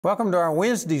Welcome to our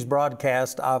Wednesday's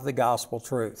broadcast of the Gospel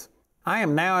Truth. I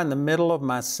am now in the middle of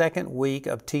my second week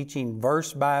of teaching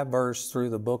verse by verse through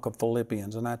the book of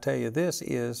Philippians, and I tell you, this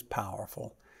is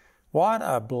powerful. What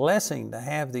a blessing to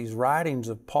have these writings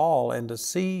of Paul and to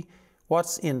see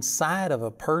what's inside of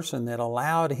a person that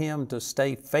allowed him to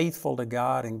stay faithful to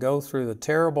God and go through the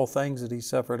terrible things that he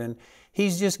suffered. And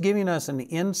he's just giving us an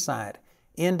insight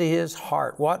into his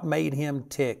heart, what made him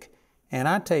tick. And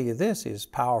I tell you, this is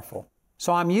powerful.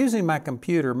 So I'm using my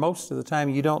computer. Most of the time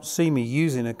you don't see me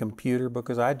using a computer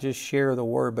because I just share the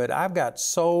Word, but I've got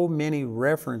so many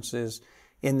references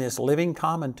in this living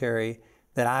commentary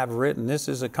that I've written. This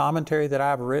is a commentary that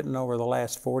I've written over the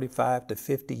last 45 to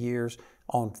 50 years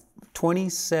on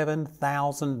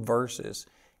 27,000 verses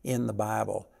in the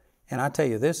Bible. And I tell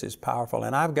you, this is powerful.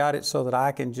 And I've got it so that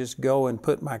I can just go and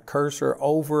put my cursor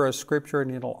over a scripture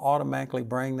and it'll automatically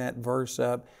bring that verse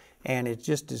up. And it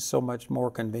just is so much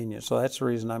more convenient. So that's the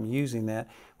reason I'm using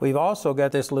that. We've also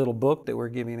got this little book that we're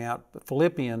giving out,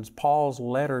 Philippians, Paul's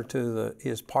letter to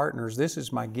his partners. This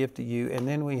is my gift to you. And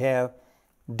then we have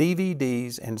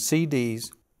DVDs and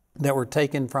CDs that were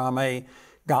taken from a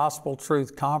Gospel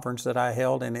Truth conference that I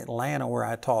held in Atlanta, where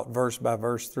I taught verse by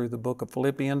verse through the book of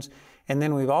Philippians. And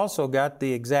then we've also got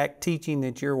the exact teaching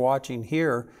that you're watching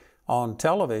here on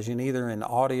television, either in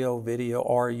audio, video,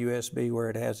 or USB, where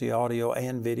it has the audio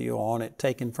and video on it,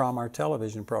 taken from our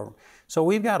television program. So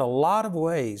we've got a lot of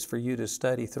ways for you to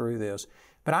study through this.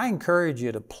 But I encourage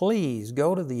you to please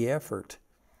go to the effort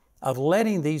of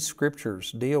letting these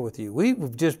scriptures deal with you.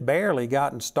 We've just barely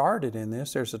gotten started in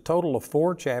this. There's a total of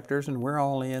 4 chapters, and we're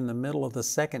only in the middle of the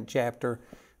 2nd chapter.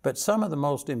 But some of the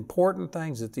most important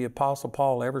things that the Apostle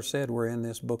Paul ever said were in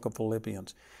this book of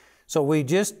Philippians. So we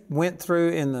just went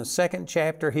through in the 2nd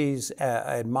chapter, he's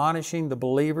admonishing the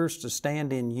believers to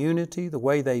stand in unity. The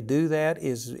way they do that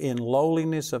is in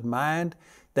lowliness of mind.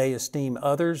 They esteem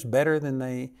others better than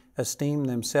they esteem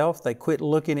themselves. They quit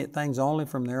looking at things only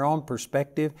from their own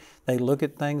perspective. They look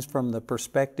at things from the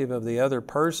perspective of the other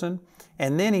person.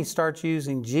 And then he starts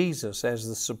using Jesus as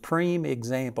the supreme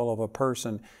example of a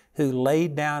person who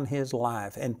laid down his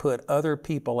life and put other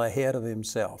people ahead of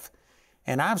himself.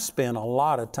 And I've spent a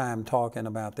lot of time talking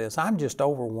about this. I'm just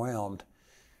overwhelmed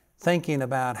thinking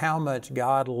about how much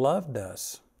God loved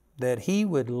us, that He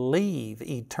would leave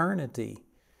eternity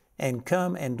and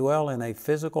come and dwell in a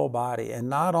physical body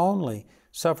and not only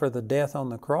suffer the death on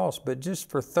the cross, but just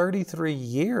for 33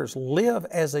 years live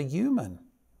as a human.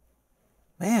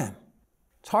 Man,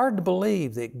 it's hard to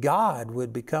believe that God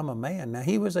would become a man. Now,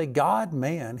 He was a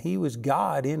God-man. He was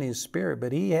God in His spirit,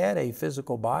 but He had a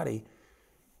physical body.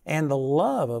 And the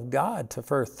love of God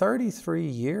for 33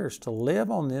 years to live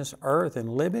on this earth and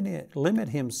limit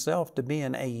Himself to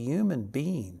being a human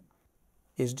being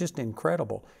is just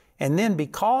incredible. And then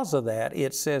because of that,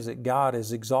 it says that God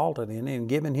is exalted in and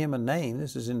given Him a name.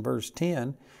 This is in verse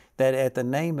 10, that at the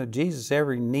name of Jesus,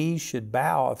 every knee should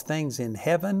bow of things in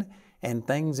heaven and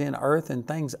things in earth and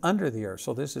things under the earth.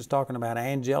 So this is talking about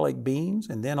angelic beings,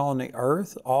 and then on the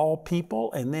earth, all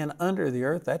people, and then under the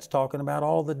earth, that's talking about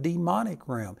all the demonic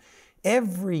realm.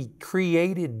 Every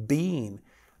created being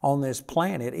on this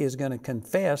planet is going to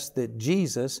confess that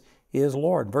Jesus is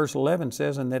Lord. Verse 11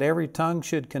 says, and that every tongue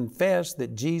should confess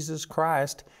that Jesus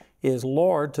Christ is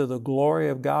Lord to the glory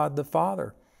of God the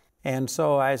Father. And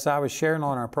so as I was sharing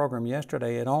on our program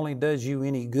yesterday, it only does you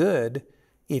any good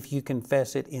if you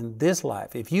confess it in this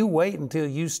life. If you wait until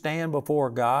you stand before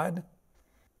God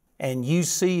and you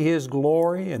see His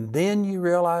glory and then you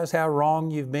realize how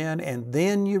wrong you've been and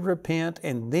then you repent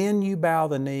and then you bow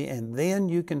the knee and then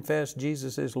you confess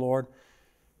Jesus is Lord,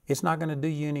 it's not going to do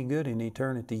you any good in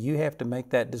eternity. You have to make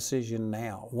that decision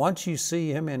now. Once you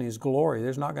see Him in His glory,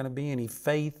 there's not going to be any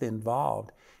faith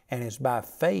involved. And it's by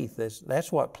faith,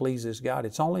 that's what pleases God.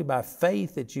 It's only by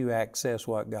faith that you access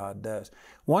what God does.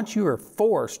 Once you are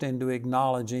forced into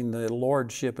acknowledging the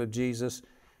Lordship of Jesus,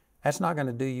 that's not going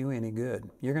to do you any good.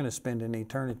 You're going to spend an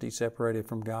eternity separated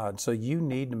from God. So you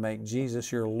need to make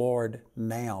Jesus your Lord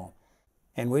now.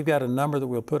 And we've got a number that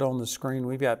we'll put on the screen.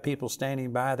 We've got people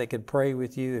standing by that could pray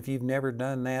with you. If you've never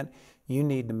done that, you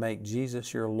need to make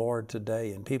Jesus your Lord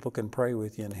today, and people can pray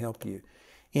with you and help you.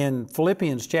 In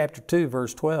Philippians chapter 2,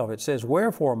 verse 12, it says,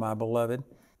 wherefore, my beloved,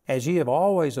 as ye have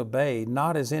always obeyed,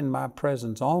 not as in my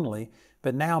presence only,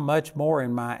 but now much more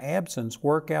in my absence,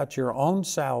 work out your own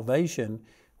salvation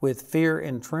with fear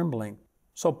and trembling.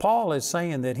 So Paul is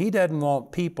saying that he doesn't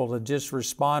want people to just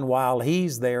respond while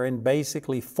he's there and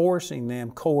basically forcing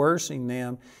them, coercing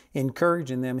them,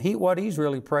 encouraging them. What he's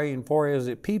really praying for is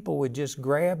that people would just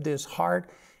grab this heart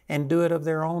and do it of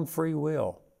their own free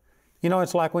will. You know,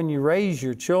 it's like when you raise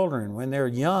your children, when they're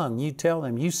young, you tell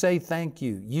them, you say thank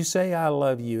you, you say I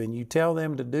love you, and you tell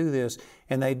them to do this,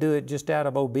 and they do it just out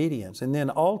of obedience. And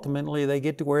then ultimately they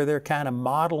get to where they're kind of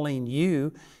modeling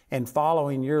you and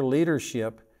following your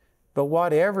leadership. But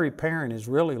what every parent is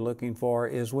really looking for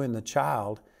is when the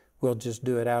child will just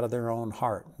do it out of their own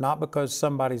heart. Not because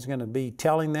somebody's going to be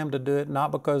telling them to do it,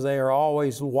 not because they are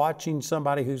always watching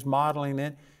somebody who's modeling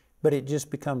it, but it just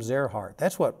becomes their heart.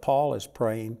 That's what Paul is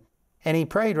praying. And he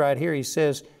prayed right here, he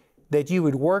says, that you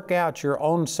would work out your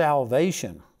own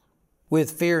salvation with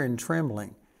fear and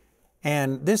trembling.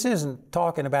 And this isn't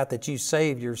talking about that you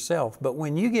save yourself, but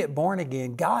when you get born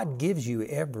again, God gives you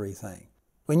everything.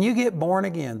 When you get born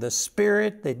again, the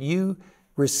Spirit that you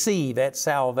receive at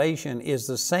salvation is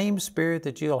the same Spirit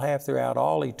that you'll have throughout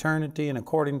all eternity. And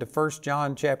according to 1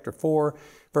 John chapter 4,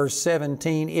 verse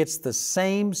 17, it's the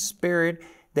same Spirit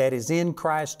that is in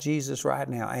Christ Jesus right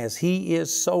now. As He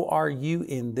is, so are you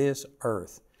in this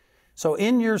earth. So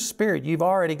in your spirit, you've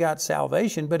already got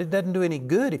salvation, but it doesn't do any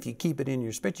good if you keep it in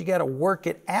your spirit. You got to work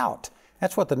it out.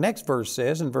 That's what the next verse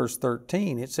says in verse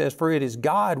 13. It says, for it is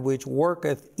God which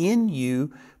worketh in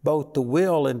you both to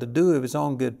will and to do of His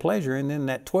own good pleasure. And then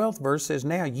that 12th verse says,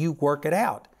 now you work it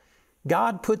out.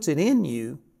 God puts it in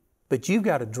you, but you've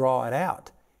got to draw it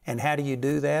out. And how do you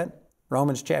do that?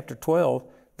 Romans chapter 12,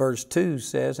 verse 2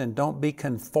 says, and don't be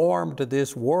conformed to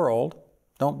this world.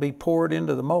 Don't be poured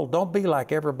into the mold. Don't be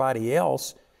like everybody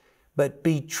else, but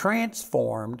be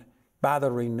transformed by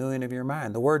the renewing of your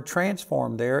mind. The word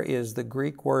transformed there is the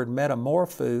Greek word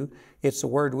metamorpho. It's the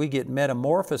word we get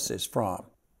metamorphosis from.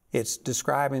 It's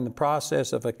describing the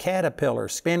process of a caterpillar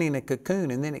spinning a cocoon,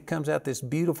 and then it comes out this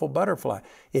beautiful butterfly.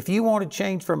 If you want to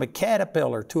change from a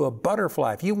caterpillar to a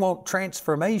butterfly, if you want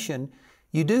transformation,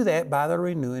 you do that by the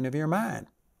renewing of your mind.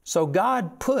 So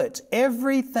God puts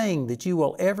everything that you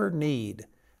will ever need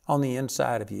on the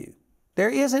inside of you. There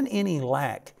isn't any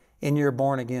lack in your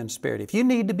born-again spirit. If you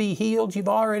need to be healed, you've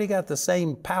already got the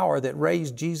same power that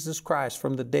raised Jesus Christ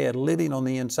from the dead living on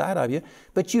the inside of you,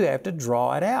 but you have to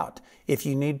draw it out. If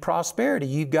you need prosperity,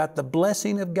 you've got the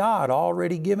blessing of God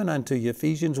already given unto you.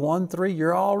 Ephesians 1:3,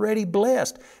 you're already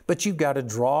blessed, but you've got to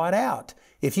draw it out.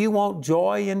 If you want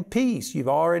joy and peace, you've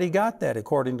already got that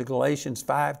according to Galatians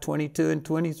 5:22 and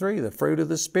 23. The fruit of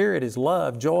the Spirit is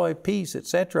love, joy, peace,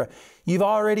 etc. You've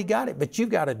already got it, but you've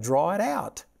got to draw it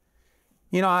out.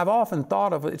 You know, I've often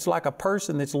thought of it, it's like a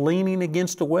person that's leaning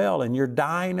against a well and you're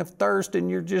dying of thirst and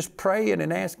you're just praying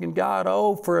and asking God,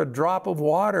 oh, for a drop of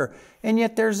water. And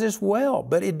yet there's this well,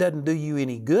 but it doesn't do you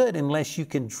any good unless you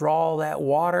can draw that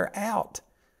water out.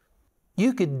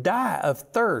 You could die of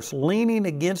thirst leaning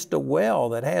against a well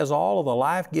that has all of the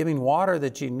life-giving water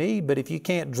that you need, but if you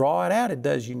can't draw it out, it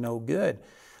does you no good.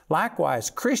 Likewise,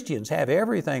 Christians have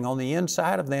everything on the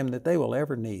inside of them that they will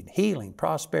ever need. Healing,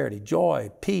 prosperity, joy,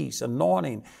 peace,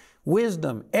 anointing,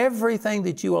 wisdom, everything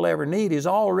that you will ever need is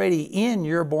already in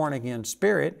your born-again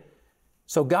spirit.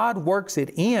 So God works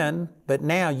it in, but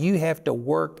now you have to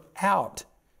work out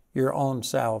your own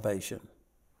salvation.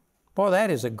 Boy,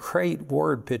 that is a great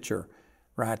word picture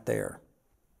right there.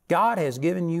 God has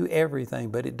given you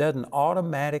everything, but it doesn't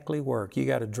automatically work. You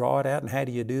got to draw it out. And how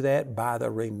do you do that? By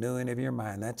the renewing of your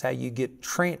mind. That's how you get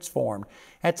transformed.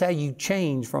 That's how you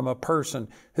change from a person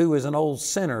who is an old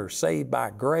sinner saved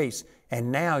by grace,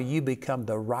 and now you become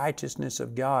the righteousness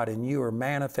of God, and you are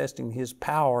manifesting His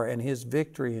power and His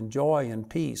victory and joy and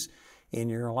peace in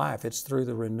your life. It's through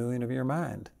the renewing of your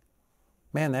mind.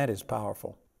 Man, that is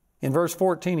powerful. In verse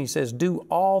 14, he says, do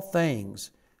all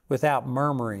things without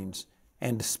murmurings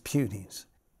and disputings.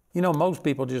 You know, most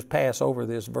people just pass over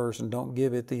this verse and don't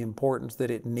give it the importance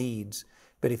that it needs.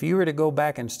 But if you were to go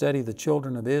back and study the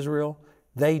children of Israel,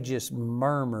 they just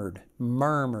murmured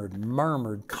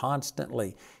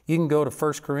constantly. You can go to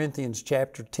 1 Corinthians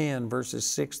chapter 10, verses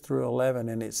 6 through 11,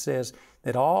 and it says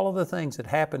that all of the things that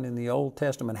happened in the Old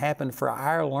Testament happened for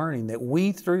our learning, that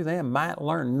we through them might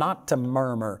learn not to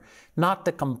murmur, not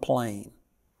to complain.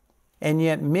 And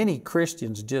yet many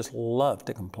Christians just love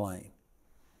to complain.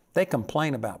 They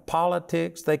complain about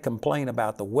politics, they complain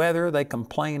about the weather, they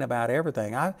complain about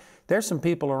everything. There's some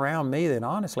people around me that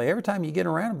honestly, every time you get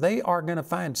around them, they are going to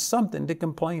find something to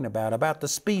complain about the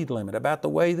speed limit, about the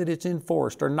way that it's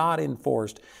enforced or not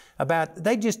enforced,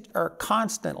 they just are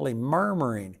constantly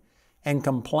murmuring and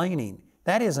complaining.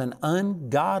 That is an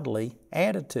ungodly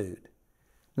attitude.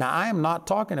 Now, I am not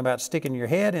talking about sticking your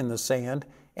head in the sand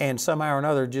and somehow or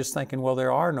another just thinking, well,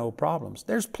 there are no problems.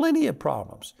 There's plenty of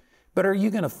problems. But are you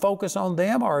going to focus on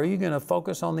them, or are you going to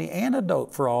focus on the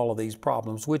antidote for all of these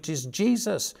problems, which is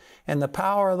Jesus and the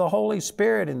power of the Holy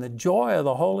Spirit and the joy of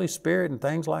the Holy Spirit and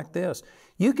things like this?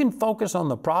 You can focus on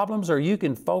the problems or you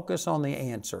can focus on the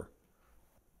answer.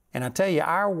 And I tell you,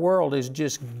 our world is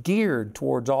just geared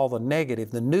towards all the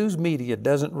negative. The news media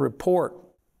doesn't report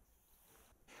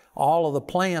all of the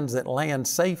planes that land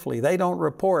safely. They don't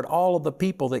report all of the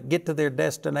people that get to their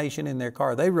destination in their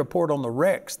car. They report on the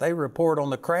wrecks. They report on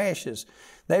the crashes.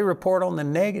 They report on the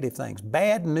negative things.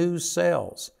 Bad news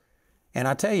sells. And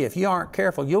I tell you, if you aren't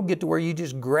careful, you'll get to where you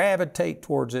just gravitate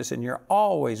towards this and you're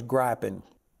always griping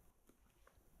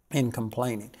and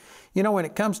complaining. You know, when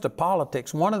it comes to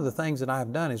politics, one of the things that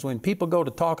I've done is when people go to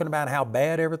talking about how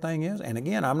bad everything is, and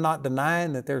again, I'm not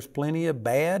denying that there's plenty of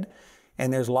bad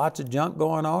and there's lots of junk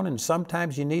going on, and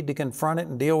sometimes you need to confront it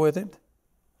and deal with it.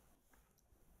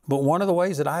 But one of the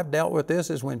ways that I've dealt with this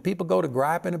is when people go to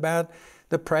griping about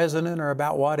the president or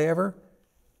about whatever,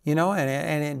 you know,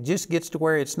 and it just gets to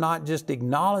where it's not just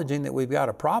acknowledging that we've got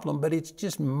a problem, but it's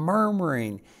just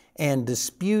murmuring and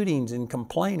disputings and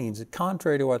complainings,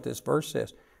 contrary to what this verse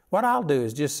says. What I'll do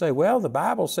is just say, well, the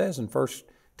Bible says in 1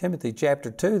 Timothy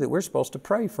chapter 2 that we're supposed to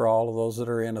pray for all of those that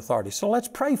are in authority. So let's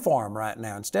pray for them right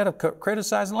now. Instead of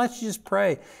criticizing, let's just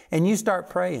pray. And you start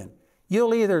praying.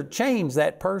 You'll either change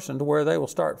that person to where they will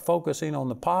start focusing on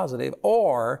the positive,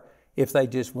 or if they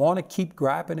just want to keep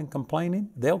griping and complaining,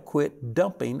 they'll quit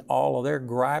dumping all of their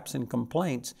gripes and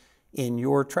complaints in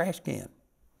your trash can.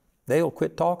 They'll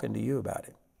quit talking to you about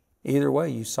it. Either way,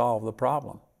 you solve the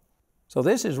problem. So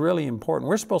this is really important.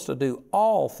 We're supposed to do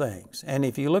all things. And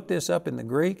if you look this up in the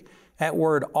Greek, that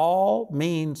word all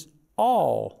means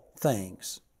all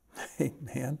things.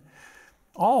 Amen.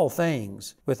 All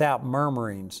things without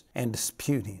murmurings and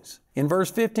disputings. In verse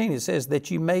 15, it says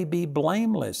that you may be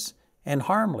blameless and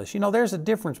harmless. You know, there's a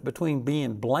difference between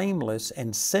being blameless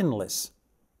and sinless.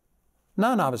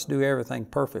 None of us do everything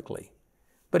perfectly.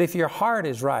 But if your heart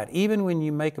is right, even when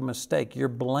you make a mistake, you're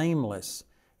blameless.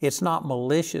 It's not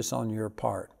malicious on your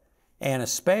part. And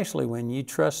especially when you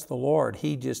trust the Lord,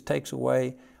 He just takes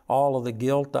away all of the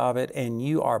guilt of it, and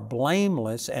you are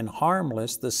blameless and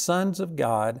harmless, the sons of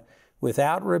God,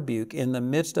 without rebuke, in the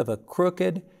midst of a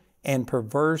crooked and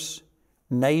perverse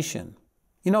nation.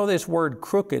 You know, this word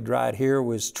crooked right here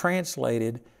was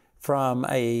translated from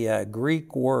a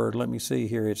Greek word. Let me see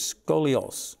here. It's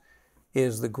skolios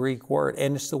is the Greek word,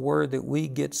 and it's the word that we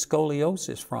get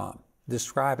scoliosis from,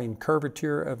 describing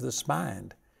curvature of the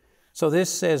spine. So this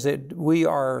says that we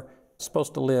are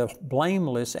supposed to live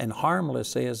blameless and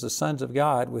harmless as the sons of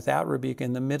God, without rebuke,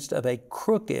 in the midst of a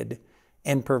crooked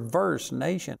and perverse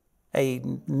nation. A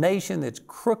nation that's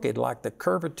crooked like the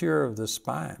curvature of the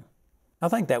spine. I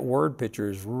think that word picture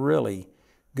is really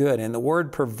good. And the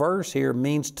word perverse here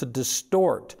means to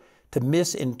distort, to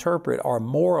misinterpret, or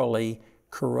morally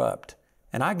corrupt.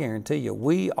 And I guarantee you,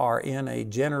 we are in a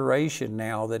generation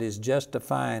now that is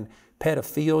justifying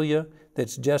pedophilia,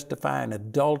 that's justifying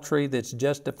adultery, that's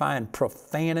justifying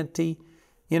profanity.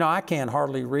 You know, I can't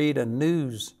hardly read a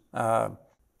news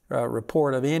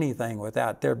report of anything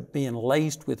without there being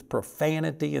laced with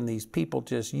profanity and these people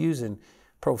just using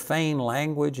profane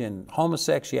language and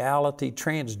homosexuality,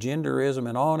 transgenderism,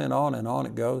 and on and on and on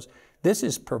it goes. This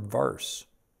is perverse.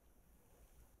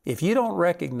 If you don't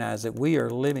recognize that we are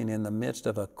living in the midst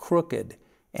of a crooked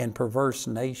and perverse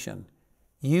nation,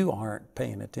 you aren't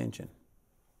paying attention.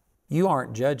 You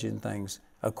aren't judging things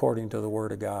according to the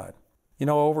Word of God. You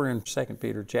know, over in 2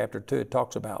 Peter chapter 2, it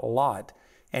talks about Lot,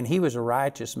 and he was a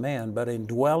righteous man, but in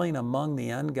dwelling among the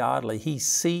ungodly, he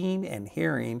seeing and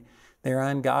hearing their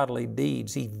ungodly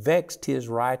deeds, he vexed his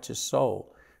righteous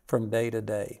soul from day to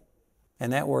day.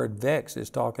 And that word vex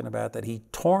is talking about that he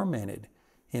tormented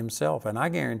himself. And I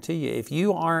guarantee you, if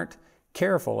you aren't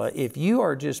careful, if you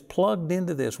are just plugged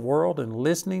into this world and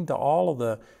listening to all of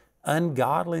the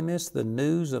ungodliness, the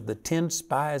news of the 10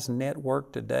 spies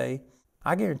network today,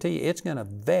 I guarantee you it's going to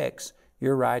vex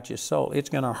your righteous soul. It's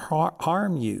going to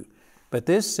harm you. But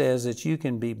this says that you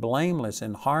can be blameless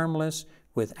and harmless,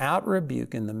 without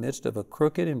rebuke, in the midst of a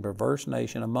crooked and perverse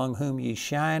nation, among whom ye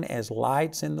shine as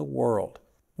lights in the world.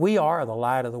 We are the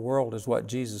light of the world, is what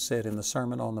Jesus said in the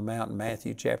Sermon on the Mount in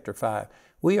Matthew chapter 5.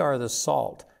 We are the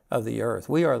salt of the earth.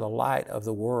 We are the light of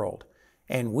the world.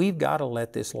 And we've got to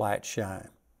let this light shine.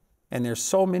 And there's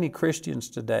so many Christians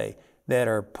today that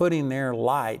are putting their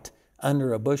light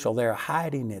under a bushel. They're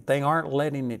hiding it. They aren't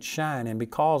letting it shine. And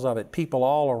because of it, people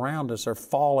all around us are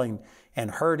falling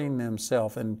and hurting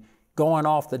themselves and going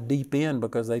off the deep end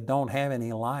because they don't have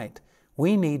any light.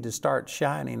 We need to start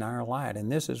shining our light.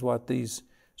 And this is what these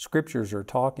Scriptures are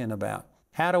talking about.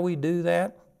 How do we do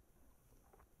that?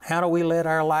 How do we let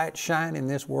our light shine in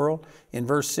this world? In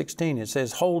verse 16 it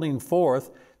says, holding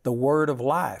forth the word of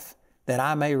life. that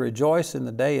I may rejoice in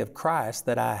the day of Christ,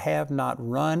 that I have not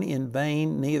run in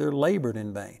vain, neither labored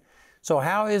in vain. So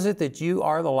how is it that you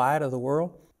are the light of the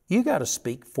world? You got to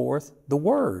speak forth the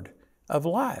word of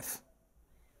life.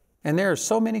 And there are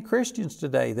so many Christians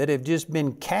today that have just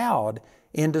been cowed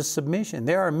into submission.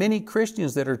 There are many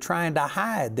Christians that are trying to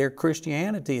hide their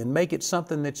Christianity and make it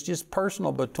something that's just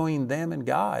personal between them and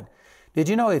God. Did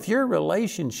you know if your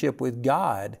relationship with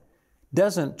God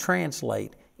doesn't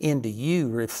translate into you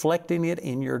reflecting it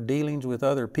in your dealings with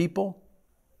other people,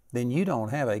 then you don't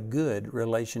have a good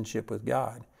relationship with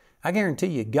God. I guarantee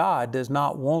you, God does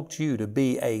not want you to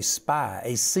be a spy,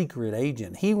 a secret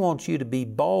agent. He wants you to be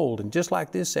bold, and just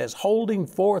like this says, holding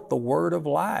forth the word of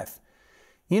life.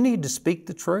 You need to speak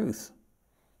the truth.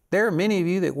 There are many of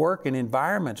you that work in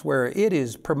environments where it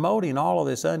is promoting all of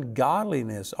this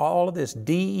ungodliness, all of this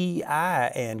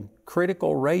DEI and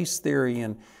critical race theory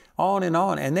and on.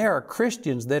 And there are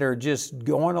Christians that are just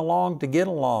going along to get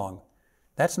along.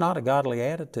 That's not a godly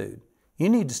attitude. You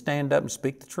need to stand up and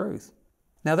speak the truth.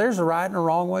 Now, there's a right and a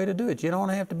wrong way to do it. You don't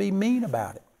have to be mean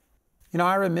about it. You know,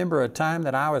 I remember a time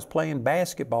that I was playing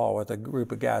basketball with a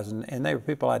group of guys, and they were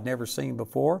people I'd never seen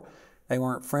before. They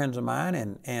weren't friends of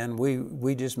mine, and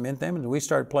we just met them, and we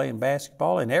started playing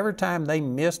basketball. And every time they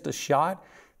missed a shot,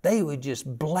 they would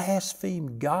just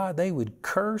blaspheme God. They would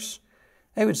curse.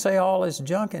 They would say all this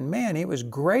junk, and man, it was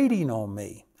grating on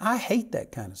me. I hate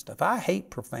that kind of stuff. I hate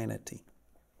profanity.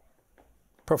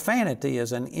 Profanity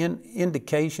is an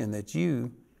indication that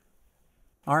you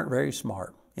aren't very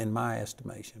smart, in my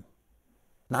estimation.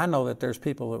 And I know that there's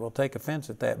people that will take offense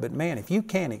at that, but man, if you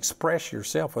can't express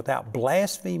yourself without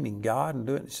blaspheming God and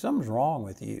doing, something's wrong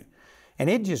with you. And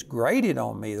it just grated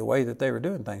on me the way that they were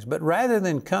doing things. But rather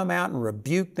than come out and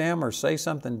rebuke them or say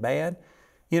something bad,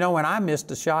 you know, when I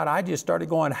missed a shot, I just started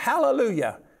going,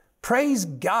 hallelujah, praise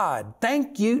God,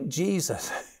 thank you,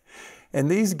 Jesus. And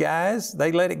these guys,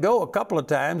 they let it go a couple of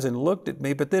times and looked at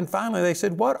me, but then finally they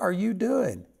said, what are you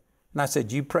doing? And I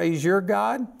said, you praise your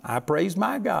God, I praise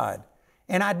my God.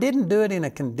 And I didn't do it in a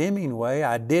condemning way.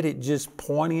 I did it just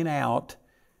pointing out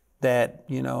that,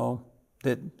 you know,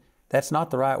 that's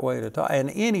not the right way to talk.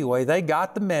 And anyway, they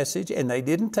got the message and they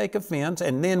didn't take offense.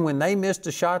 And then when they missed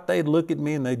a shot, they'd look at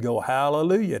me and they'd go,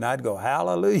 hallelujah. And I'd go,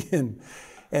 hallelujah.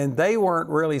 And they weren't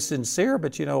really sincere,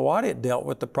 but you know what? It dealt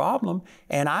with the problem.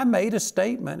 And I made a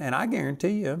statement, and I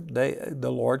guarantee you,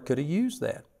 the Lord could have used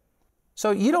that.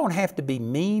 So you don't have to be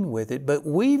mean with it, but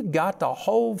we've got to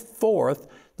hold forth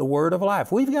the word of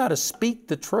life. We've got to speak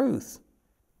the truth.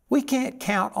 We can't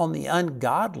count on the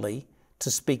ungodly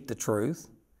to speak the truth.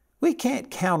 We can't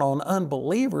count on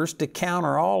unbelievers to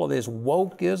counter all of this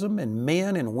wokeism and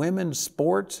men and women's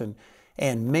sports and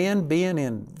men being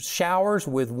in showers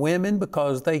with women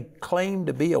because they claim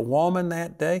to be a woman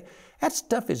that day. That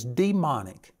stuff is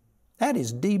demonic. That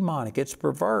is demonic. It's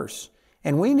perverse.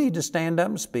 And we need to stand up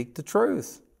and speak the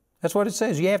truth. That's what it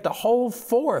says. You have to hold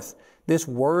forth this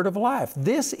word of life.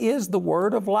 This is the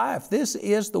word of life. This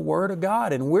is the word of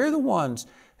God. And we're the ones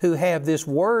who have this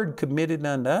word committed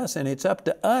unto us, and it's up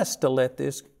to us to let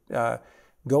this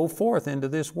go forth into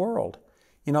this world.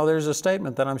 You know, there's a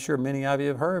statement that I'm sure many of you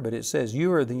have heard, but it says,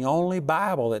 you are the only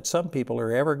Bible that some people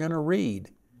are ever going to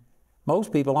read.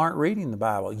 Most people aren't reading the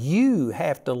Bible. You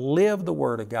have to live the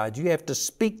Word of God. You have to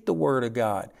speak the Word of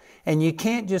God. And you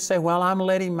can't just say, well, I'm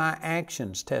letting my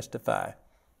actions testify.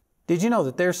 Did you know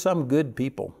that there's some good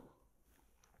people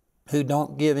who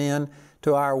don't give in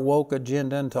to our woke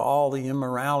agenda and to all the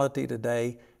immorality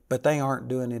today, but they aren't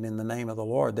doing it in the name of the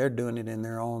Lord. They're doing it in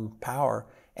their own power,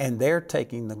 and they're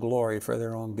taking the glory for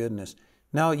their own goodness.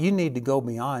 No, you need to go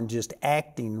beyond just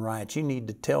acting right. You need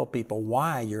to tell people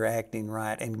why you're acting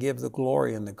right and give the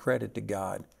glory and the credit to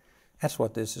God. That's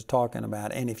what this is talking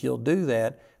about. And if you'll do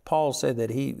that, Paul said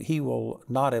that he will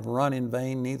not have run in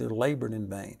vain, neither labored in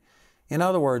vain. In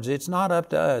other words, it's not up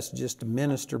to us just to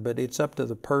minister, but it's up to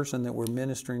the person that we're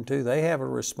ministering to. They have a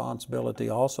responsibility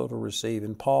also to receive.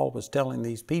 And Paul was telling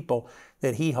these people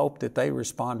that he hoped that they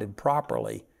responded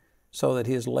properly so that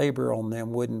his labor on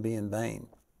them wouldn't be in vain.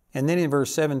 And then in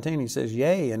verse 17 he says,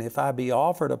 yea, and if I be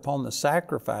offered upon the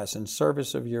sacrifice and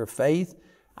service of your faith,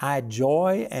 I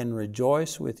joy and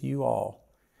rejoice with you all.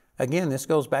 Again, this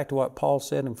goes back to what Paul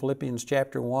said in Philippians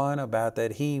chapter 1 about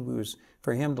that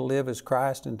for him to live as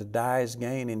Christ and to die as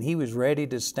gain. And he was ready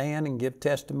to stand and give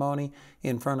testimony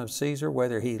in front of Caesar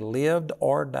whether he lived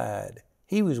or died.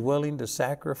 He was willing to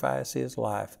sacrifice his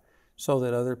life so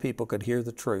that other people could hear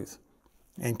the truth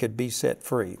and could be set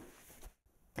free.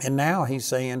 And now he's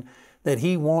saying that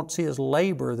he wants his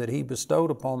labor that he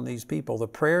bestowed upon these people, the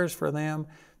prayers for them,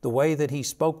 the way that he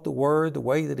spoke the word, the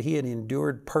way that he had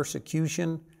endured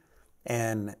persecution,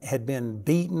 and had been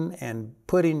beaten and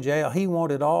put in jail. He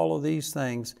wanted all of these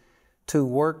things to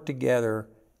work together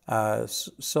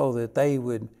so that they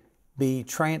would be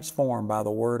transformed by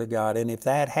the Word of God. And if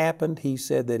that happened, he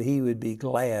said that he would be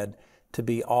glad to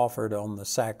be offered on the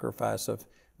sacrifice of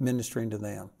ministering to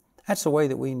them. That's the way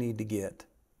that we need to get.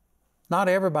 Not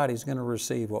everybody's going to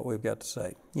receive what we've got to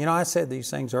say. You know, I said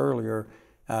these things earlier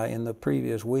in the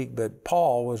previous week, but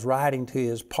Paul was writing to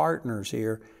his partners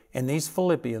here, and these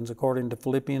Philippians, according to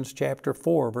Philippians chapter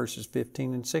 4, verses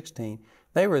 15 and 16,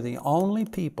 they were the only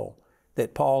people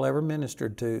that Paul ever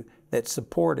ministered to that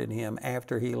supported him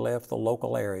after he left the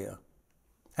local area.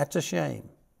 That's a shame.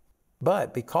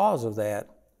 But because of that,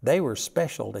 they were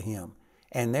special to him.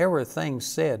 And there were things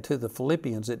said to the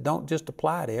Philippians that don't just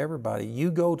apply to everybody.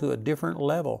 You go to a different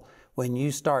level when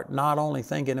you start not only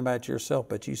thinking about yourself,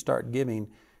 but you start giving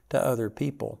to other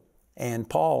people. And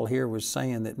Paul here was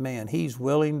saying that, man, he's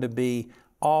willing to be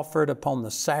offered upon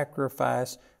the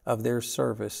sacrifice of their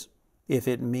service if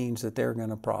it means that they're going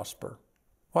to prosper.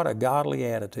 What a godly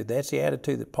attitude. That's the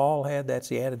attitude that Paul had. That's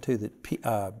the attitude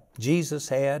that Jesus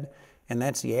had. And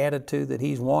that's the attitude that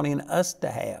he's wanting us to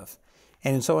have.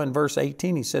 And so in verse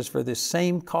 18, he says, for this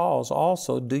same cause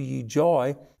also do ye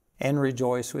joy and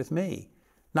rejoice with me.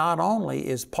 Not only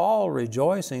is Paul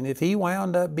rejoicing, if he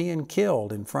wound up being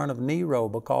killed in front of Nero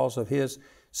because of his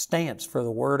stance for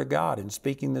the Word of God and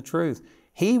speaking the truth,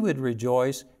 he would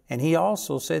rejoice, and he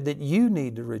also said that you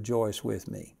need to rejoice with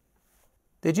me.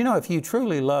 Did you know if you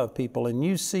truly love people and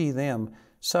you see them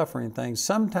suffering things,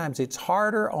 sometimes it's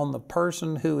harder on the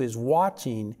person who is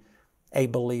watching a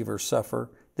believer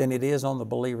suffer than it is on the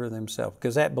believer themselves,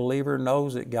 because that believer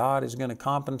knows that God is going to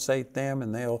compensate them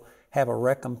and they'll have a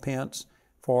recompense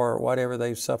for whatever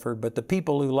they've suffered. But the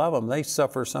people who love them, they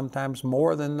suffer sometimes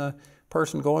more than the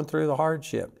person going through the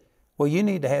hardship. Well, you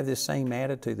need to have this same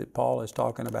attitude that Paul is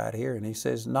talking about here. And he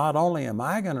says, not only am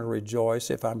I going to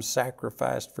rejoice if I'm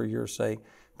sacrificed for your sake,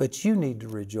 but you need to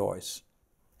rejoice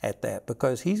at that,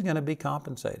 because he's going to be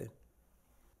compensated.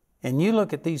 And you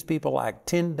look at these people like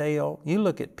Tyndale, you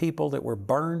look at people that were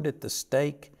burned at the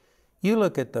stake, you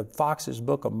look at the Fox's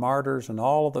Book of Martyrs and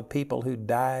all of the people who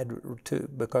died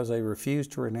because they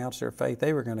refused to renounce their faith.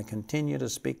 They were going to continue to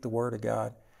speak the Word of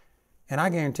God. And I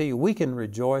guarantee you, we can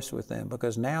rejoice with them,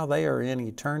 because now they are in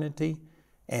eternity,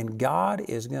 and God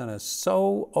is going to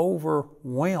so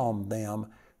overwhelm them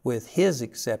with His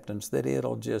acceptance that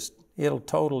it'll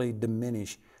totally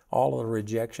diminish all of the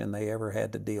rejection they ever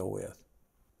had to deal with.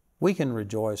 We can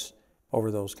rejoice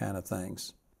over those kind of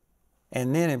things.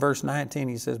 And then in verse 19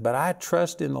 he says, but I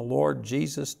trust in the Lord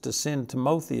Jesus to send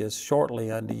Timotheus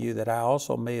shortly unto you, that I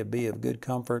also may be of good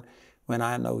comfort when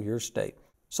I know your state.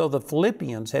 So the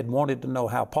Philippians had wanted to know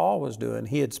how Paul was doing.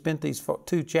 He had spent these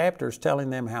 2 chapters telling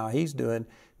them how he's doing.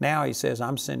 Now he says,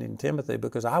 I'm sending Timothy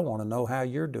because I want to know how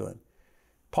you're doing.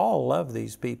 Paul loved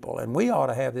these people, and we ought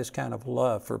to have this kind of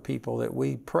love for people, that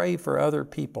we pray for other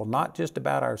people, not just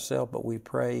about ourselves, but we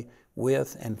pray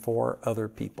with and for other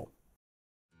people.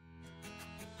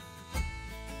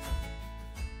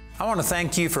 I want to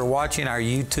thank you for watching our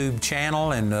YouTube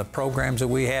channel and the programs that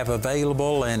we have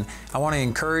available, and I want to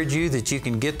encourage you that you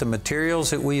can get the materials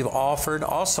that we've offered.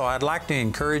 Also, I'd like to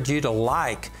encourage you to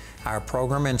like our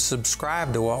program and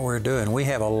subscribe to what we're doing. We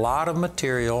have a lot of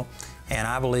material, and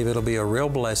I believe it'll be a real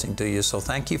blessing to you. So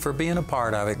thank you for being a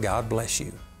part of it. God bless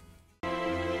you.